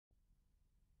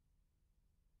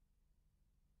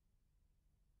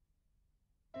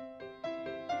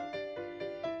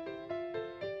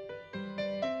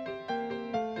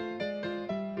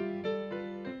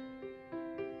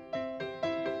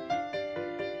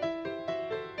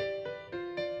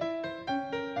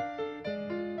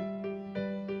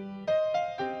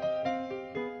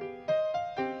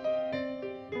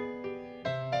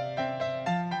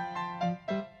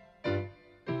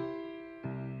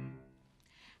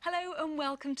Hello and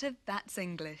welcome to That's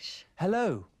English.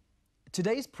 Hello.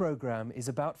 Today's program is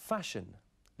about fashion,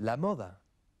 la moda.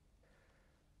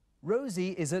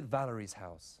 Rosie is at Valerie's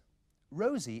house.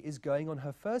 Rosie is going on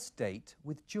her first date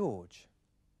with George.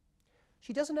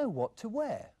 She doesn't know what to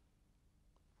wear.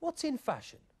 What's in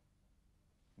fashion?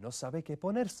 No sabe qué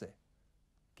ponerse.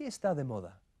 ¿Qué está de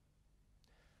moda?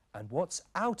 And what's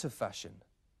out of fashion?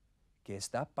 ¿Qué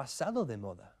está pasado de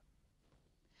moda?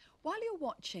 While you're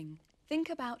watching, think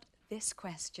about this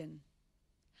question.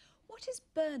 What is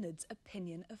Bernard's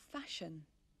opinion of fashion?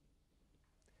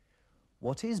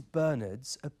 What is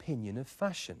Bernard's opinion of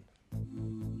fashion?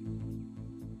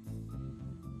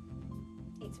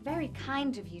 It's very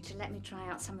kind of you to let me try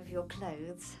out some of your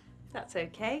clothes. That's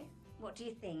okay. What do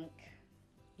you think?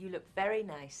 You look very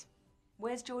nice.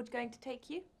 Where's George going to take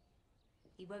you?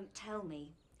 He won't tell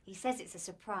me. He says it's a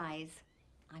surprise.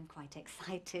 I'm quite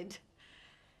excited.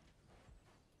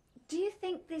 Do you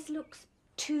think this looks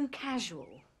too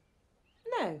casual?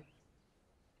 No.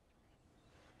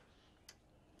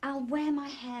 I'll wear my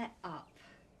hair up.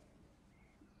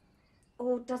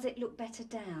 Or does it look better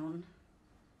down?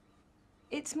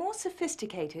 It's more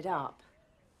sophisticated up.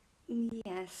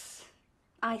 Yes,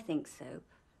 I think so.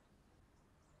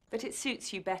 But it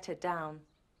suits you better down.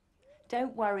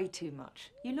 Don't worry too much.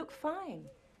 You look fine.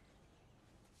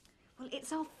 Well,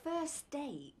 it's our first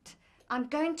date. I'm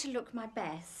going to look my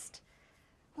best.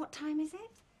 What time is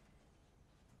it?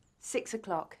 6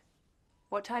 o'clock.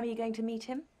 What time are you going to meet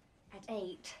him? At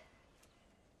 8.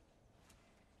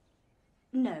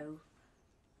 No.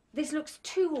 This looks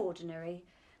too ordinary.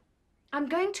 I'm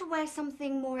going to wear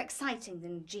something more exciting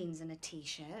than jeans and a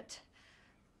t-shirt.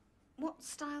 What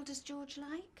style does George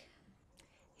like?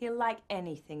 He'll like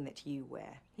anything that you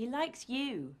wear. He likes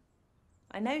you.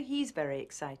 I know he's very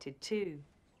excited too.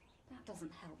 That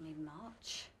doesn't help me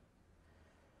much.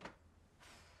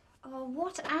 Oh,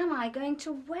 what am I going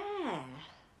to wear?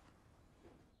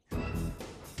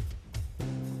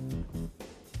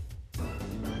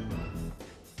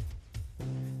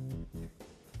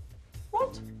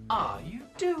 What are you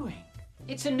doing?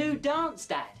 It's a new dance,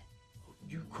 Dad.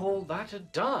 You call that a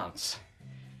dance?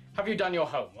 Have you done your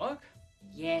homework?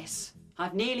 Yes,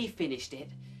 I've nearly finished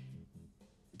it.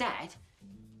 Dad,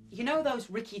 you know those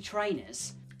Ricky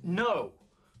trainers? No.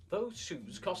 Those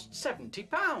shoes cost £70.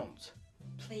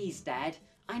 Please, Dad,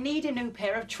 I need a new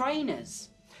pair of trainers.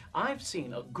 I've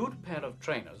seen a good pair of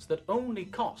trainers that only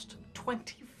cost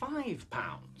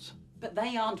 £25. But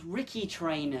they aren't Ricky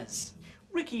trainers.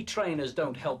 Ricky trainers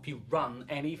don't help you run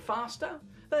any faster.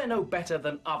 They're no better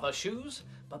than other shoes,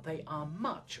 but they are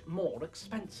much more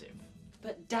expensive.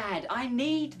 But, Dad, I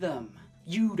need them.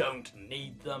 You don't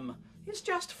need them. It's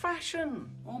just fashion.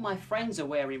 All my friends are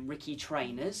wearing Ricky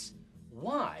trainers.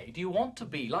 Why do you want to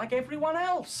be like everyone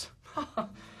else?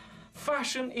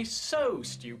 Fashion is so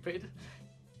stupid.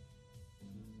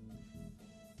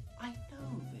 I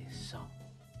know this song.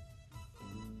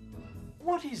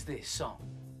 What is this song?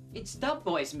 It's Dub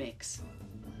Boys Mix.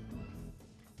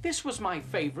 This was my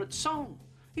favourite song.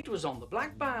 It was on the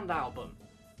Black Band album.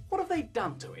 What have they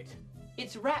done to it?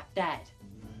 It's rap, Dad.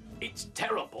 It's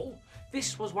terrible.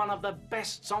 This was one of the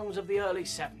best songs of the early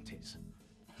 70s.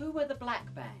 Who were the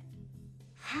Black Band?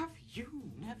 Have you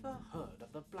never heard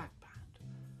of the Black Band?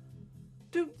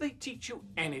 Don't they teach you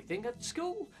anything at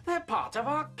school? They're part of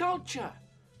our culture.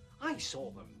 I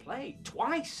saw them play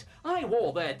twice. I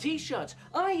wore their T-shirts.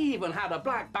 I even had a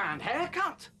Black Band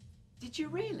haircut. Did you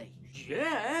really?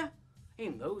 Yeah.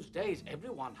 In those days,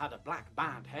 everyone had a Black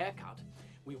Band haircut.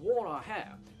 We wore our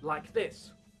hair like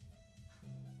this.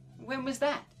 When was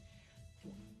that?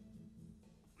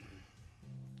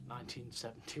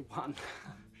 1971.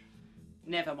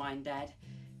 Never mind, Dad.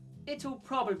 It'll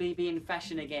probably be in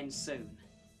fashion again soon.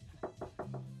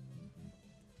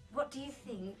 What do you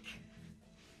think?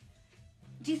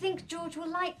 Do you think George will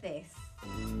like this?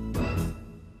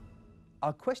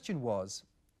 Our question was,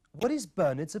 what is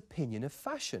Bernard's opinion of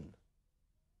fashion?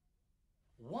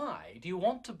 Why do you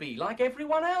want to be like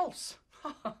everyone else?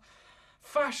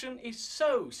 Fashion is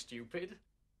so stupid.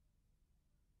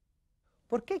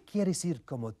 ¿Por qué quieres ir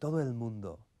como todo el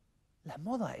mundo? La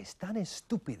moda es tan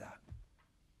estúpida.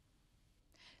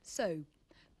 So,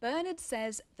 Bernard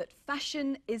says that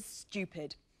fashion is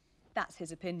stupid. That's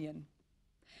his opinion.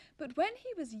 But when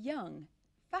he was young,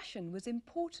 fashion was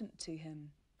important to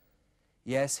him.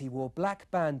 Yes, he wore Black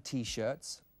Band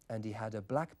T-shirts and he had a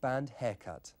Black Band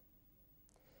haircut.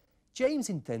 James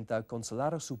intenta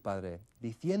consolar a su padre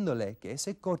diciéndole que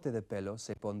ese corte de pelo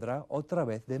se pondrá otra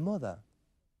vez de moda.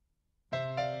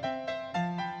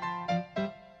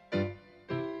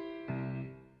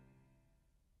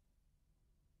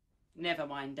 never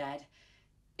mind, Dad.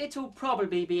 It'll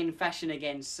probably be in fashion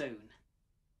again soon.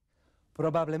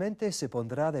 Probablemente se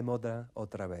pondrá de moda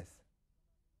otra vez.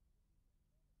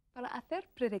 Para hacer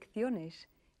predicciones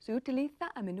se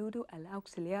utiliza a menudo el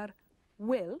auxiliar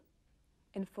will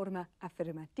en forma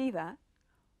afirmativa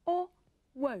o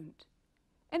won't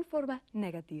en forma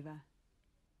negativa.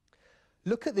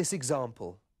 Look at this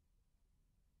example.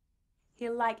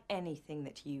 He'll like anything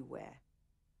that you wear.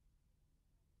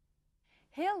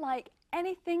 He'll like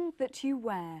anything that you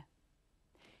wear.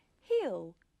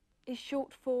 He'll is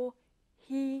short for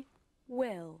he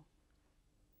will.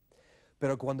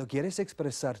 Pero cuando quieres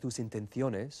expresar tus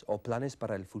intenciones o planes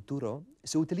para el futuro,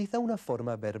 se utiliza una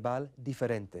forma verbal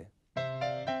diferente.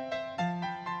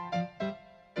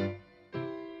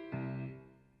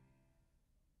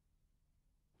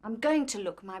 I'm going to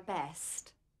look my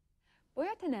best. Voy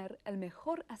a tener el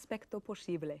mejor aspecto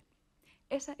posible.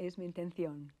 Esa es mi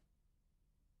intención.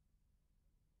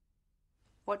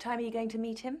 What time are you going to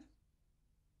meet him?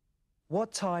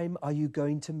 What time are you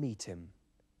going to meet him?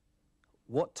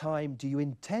 What time do you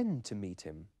intend to meet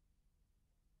him?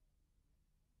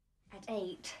 At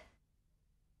 8.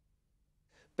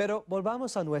 Pero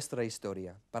volvamos a nuestra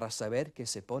historia para saber qué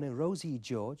se ponen Rosie y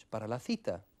George para la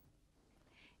cita.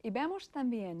 Y veamos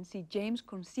también si James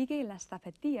consigue las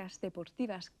zapatillas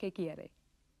deportivas que quiere.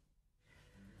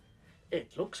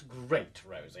 It looks great,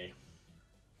 Rosie.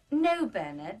 No,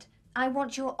 Bernard. I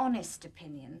want your honest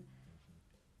opinion.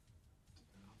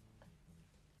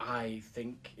 I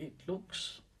think it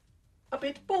looks a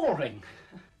bit boring.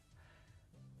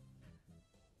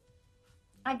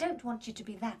 I don't want you to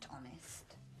be that honest.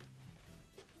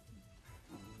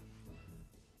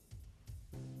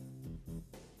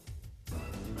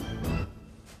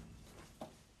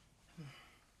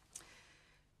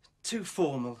 Too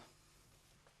formal.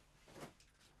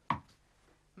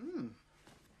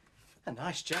 A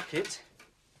nice jacket.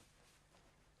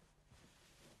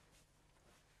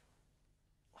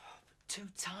 Oh, but too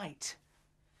tight.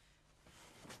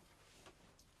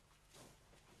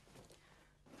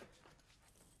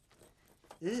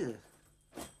 Ew.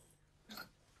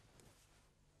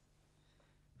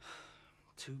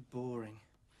 Too boring.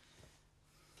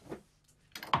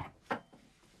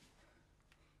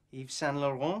 Yves Saint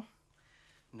Laurent?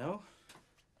 No.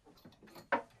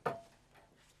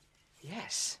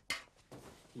 Yes.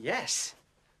 Yes.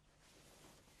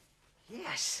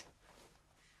 Yes.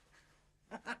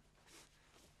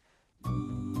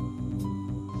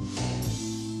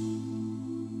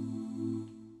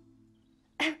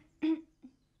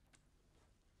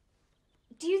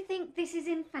 Do you think this is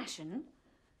in fashion?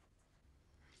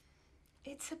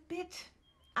 It's a bit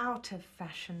out of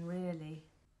fashion, really.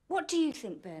 What do you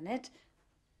think, Bernard?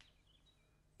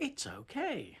 It's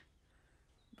okay.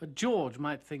 But George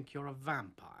might think you're a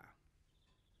vampire.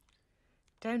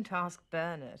 Don't ask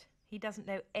Bernard. He doesn't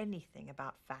know anything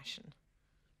about fashion.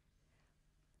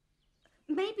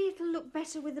 Maybe it'll look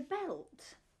better with a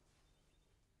belt.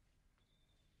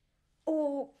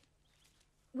 Or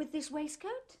with this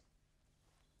waistcoat?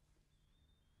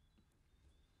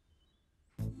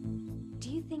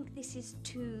 Do you think this is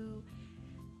too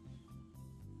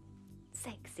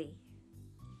sexy?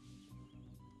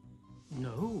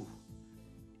 No.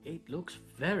 It looks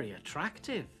very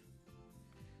attractive.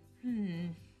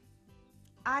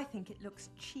 I think it looks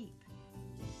cheap.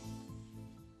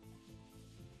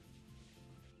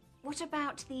 What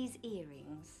about these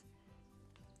earrings?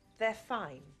 They're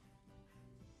fine.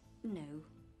 No,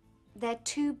 they're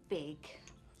too big.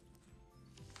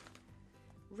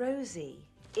 Rosie,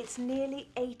 it's nearly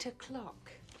 8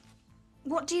 o'clock.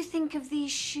 What do you think of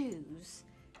these shoes?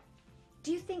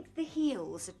 Do you think the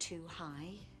heels are too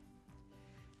high?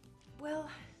 Well,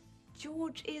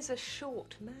 George is a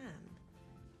short man.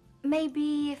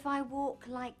 Maybe if I walk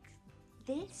like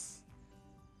this,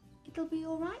 it'll be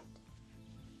all right?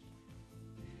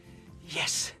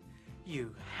 Yes,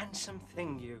 you handsome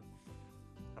thing, you.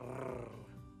 And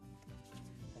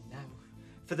now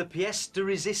for the pièce de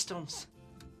résistance.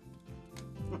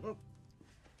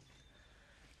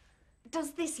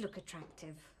 Does this look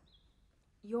attractive?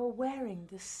 You're wearing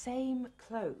the same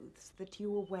clothes that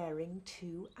you were wearing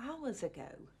 2 hours ago.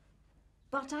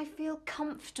 But I feel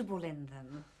comfortable in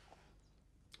them.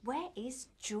 Where is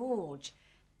George?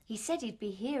 He said he'd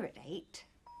be here at 8.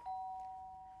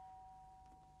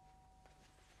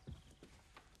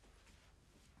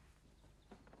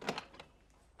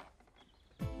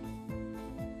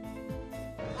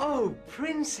 Oh,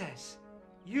 Princess,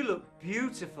 you look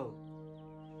beautiful.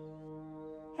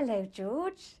 Hello,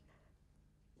 George.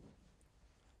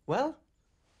 Well,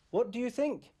 what do you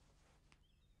think?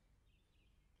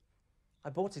 I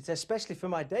bought it especially for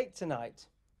my date tonight.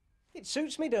 It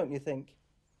suits me, don't you think?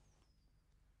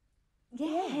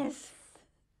 Yes.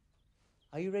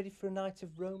 Are you ready for a night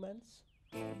of romance?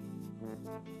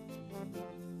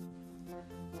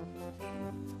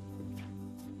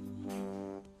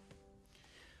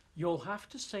 You'll have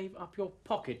to save up your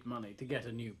pocket money to get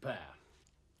a new pair.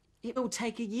 It'll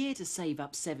take a year to save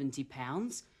up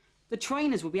 £70. The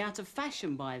trainers will be out of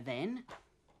fashion by then.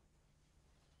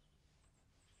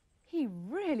 He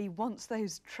really wants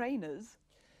those trainers.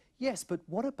 Yes, but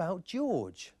what about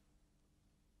George?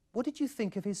 What did you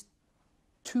think of his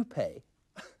toupee?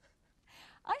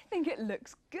 I think it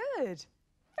looks good.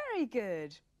 Very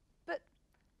good. But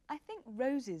I think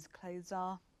Rose's clothes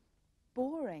are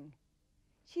boring.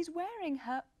 She's wearing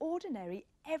her ordinary,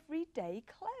 everyday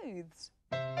clothes.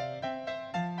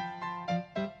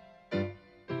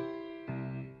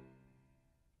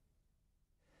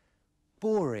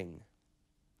 Boring.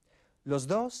 Los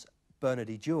dos, Bernard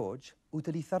y George,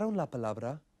 utilizaron la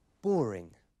palabra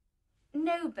boring.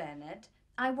 No, Bernard.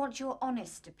 I want your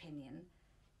honest opinion.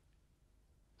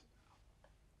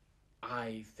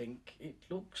 I think it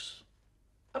looks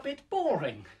a bit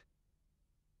boring.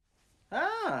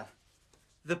 Ah,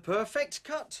 the perfect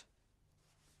cut.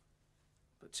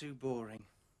 But too boring.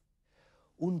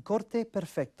 Un corte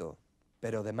perfecto,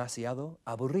 pero demasiado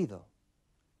aburrido.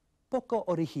 Poco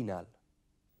original.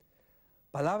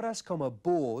 Palabras como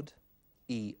bored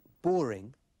y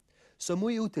boring son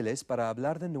muy útiles para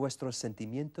hablar de nuestros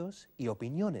sentimientos y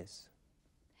opiniones.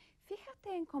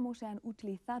 Fíjate en cómo se han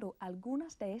utilizado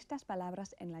algunas de estas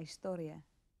palabras en la historia.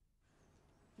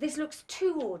 This looks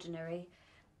too ordinary.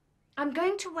 I'm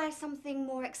going to wear something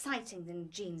more exciting than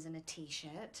jeans and a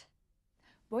t-shirt.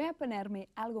 Voy a ponerme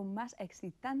algo más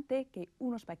excitante que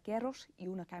unos vaqueros y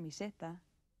una camiseta.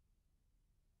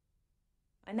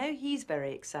 I know he's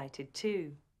very excited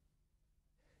too.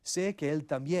 Sé que él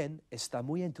también está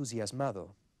muy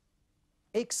entusiasmado.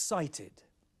 Excited.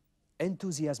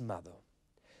 Entusiasmado.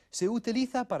 Se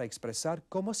utiliza para expresar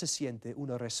cómo se siente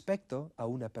uno respecto a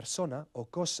una persona o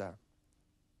cosa.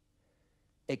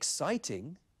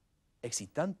 Exciting,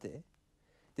 excitante,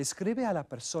 describe a la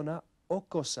persona o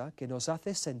cosa que nos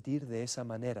hace sentir de esa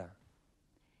manera.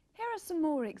 Here are some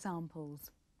more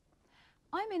examples.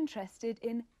 I'm interested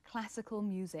in classical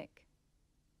music.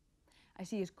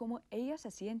 Así es como ella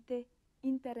se siente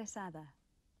interesada.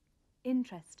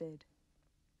 Interested.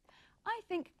 I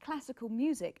think classical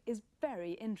music is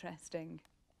very interesting.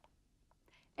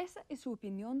 Esa es su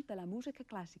opinión de la música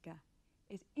clásica.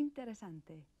 Es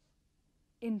interesante.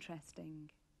 Interesting.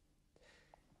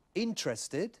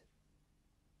 Interested,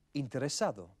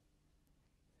 interesado.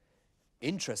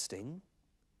 Interesting,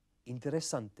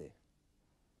 interesante.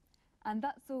 And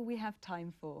that's all we have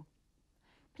time for.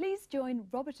 Please join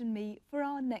Robert and me for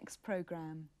our next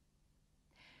programme.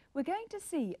 We're going to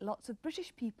see lots of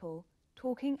British people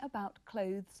talking about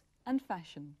clothes and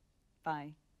fashion.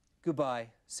 Bye. Goodbye.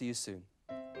 See you soon.